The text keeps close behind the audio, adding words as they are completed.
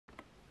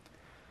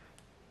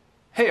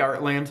Hey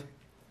Artland!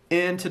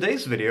 In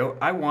today's video,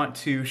 I want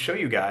to show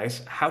you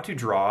guys how to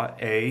draw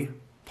a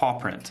paw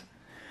print.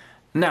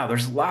 Now,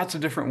 there's lots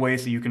of different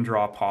ways that you can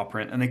draw a paw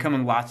print, and they come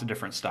in lots of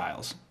different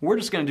styles. We're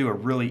just going to do a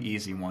really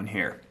easy one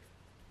here.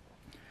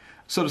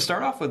 So to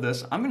start off with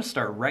this, I'm going to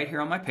start right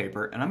here on my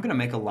paper, and I'm going to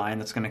make a line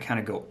that's going to kind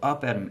of go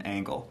up at an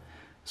angle.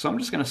 So I'm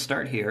just going to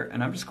start here,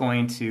 and I'm just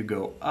going to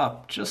go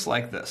up just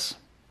like this.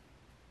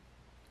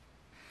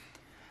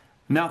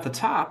 Now at the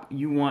top,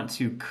 you want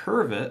to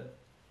curve it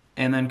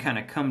and then kind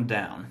of come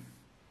down.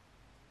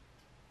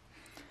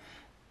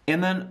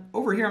 And then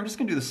over here, I'm just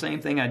going to do the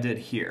same thing I did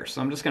here. So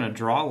I'm just going to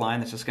draw a line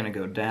that's just going to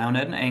go down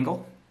at an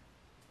angle.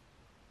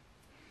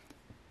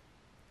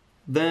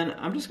 Then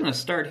I'm just going to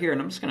start here,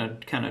 and I'm just going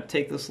to kind of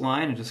take this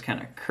line and just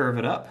kind of curve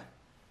it up.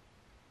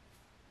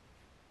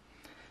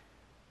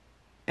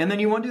 And then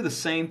you want to do the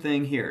same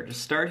thing here.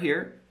 Just start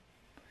here,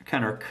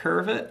 kind of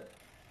curve it,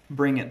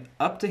 bring it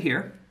up to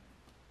here.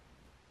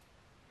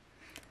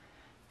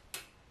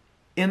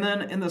 And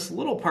then in this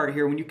little part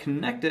here, when you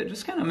connect it,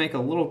 just kind of make a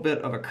little bit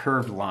of a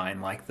curved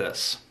line like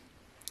this.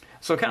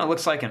 So it kind of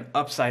looks like an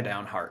upside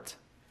down heart.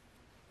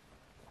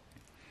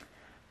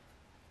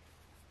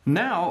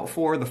 Now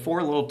for the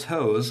 4 little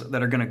toes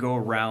that are going to go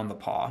around the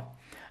paw.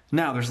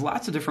 Now there's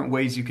lots of different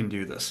ways you can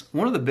do this.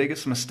 One of the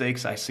biggest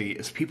mistakes I see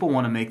is people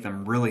want to make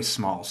them really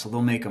small, so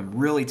they'll make them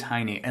really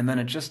tiny and then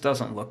it just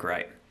doesn't look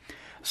right.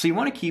 So you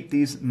want to keep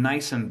these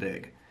nice and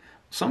big.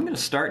 So I'm going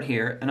to start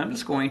here, and I'm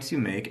just going to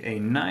make a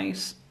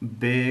nice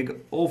big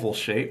oval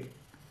shape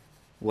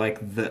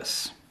like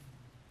this.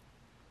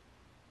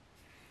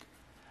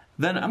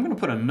 Then I'm going to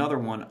put another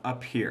one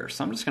up here.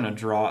 So I'm just going to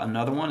draw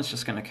another one. It's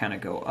just going to kind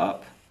of go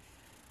up,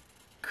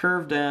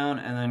 curve down,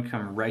 and then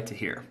come right to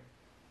here.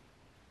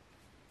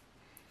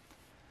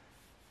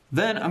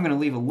 Then I'm going to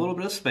leave a little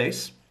bit of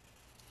space,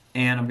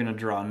 and I'm going to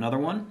draw another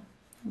one.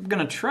 I'm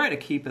going to try to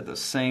keep it the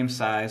same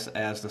size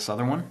as this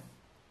other one.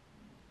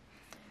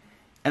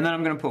 And then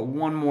I'm going to put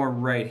one more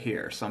right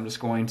here. So I'm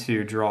just going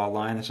to draw a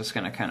line that's just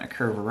going to kind of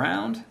curve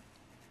around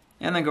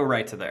and then go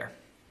right to there.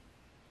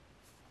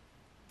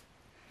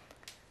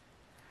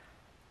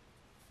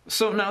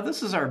 So now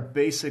this is our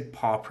basic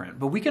paw print,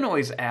 but we can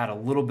always add a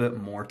little bit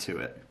more to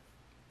it.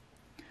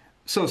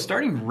 So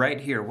starting right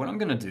here, what I'm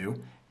going to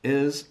do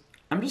is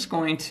I'm just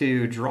going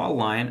to draw a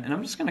line and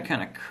I'm just going to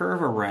kind of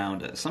curve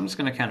around it. So I'm just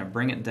going to kind of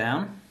bring it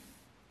down.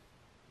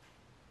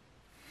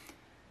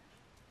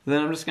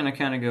 Then I'm just going to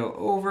kind of go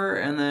over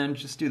and then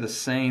just do the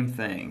same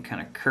thing,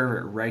 kind of curve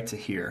it right to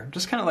here.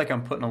 Just kind of like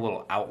I'm putting a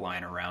little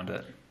outline around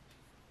it.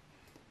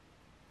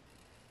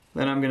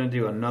 Then I'm going to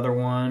do another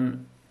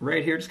one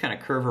right here, just kind of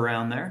curve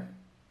around there.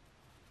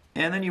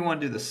 And then you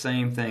want to do the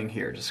same thing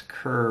here, just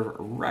curve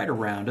right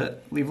around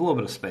it, leave a little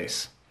bit of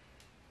space.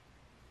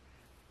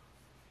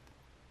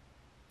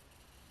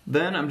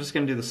 Then I'm just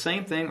going to do the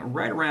same thing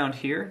right around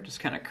here, just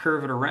kind of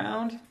curve it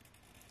around.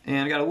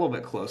 And I got a little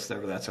bit close there,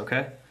 but that's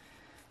okay.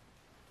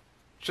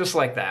 Just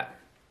like that.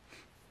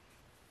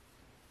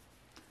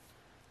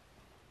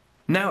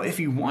 Now, if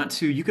you want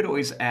to, you could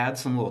always add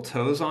some little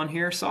toes on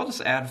here. So I'll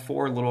just add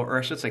 4 little, or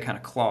I should say kind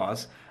of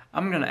claws.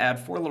 I'm going to add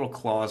 4 little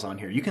claws on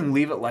here. You can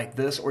leave it like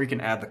this, or you can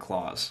add the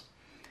claws.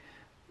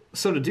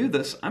 So to do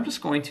this, I'm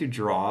just going to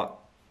draw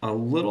a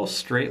little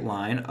straight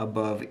line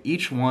above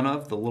each one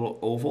of the little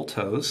oval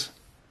toes.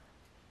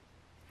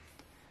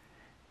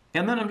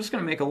 And then I'm just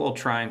going to make a little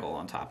triangle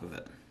on top of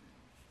it.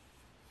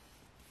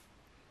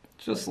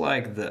 Just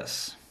like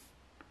this.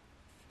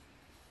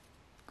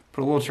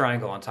 Put a little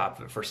triangle on top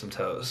of it for some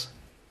toes,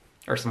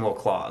 or some little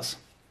claws.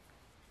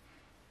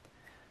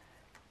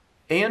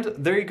 And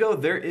there you go,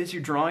 there is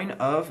your drawing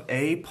of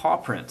a paw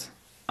print.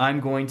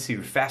 I'm going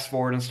to fast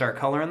forward and start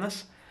coloring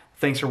this.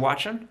 Thanks for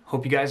watching,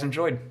 hope you guys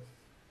enjoyed.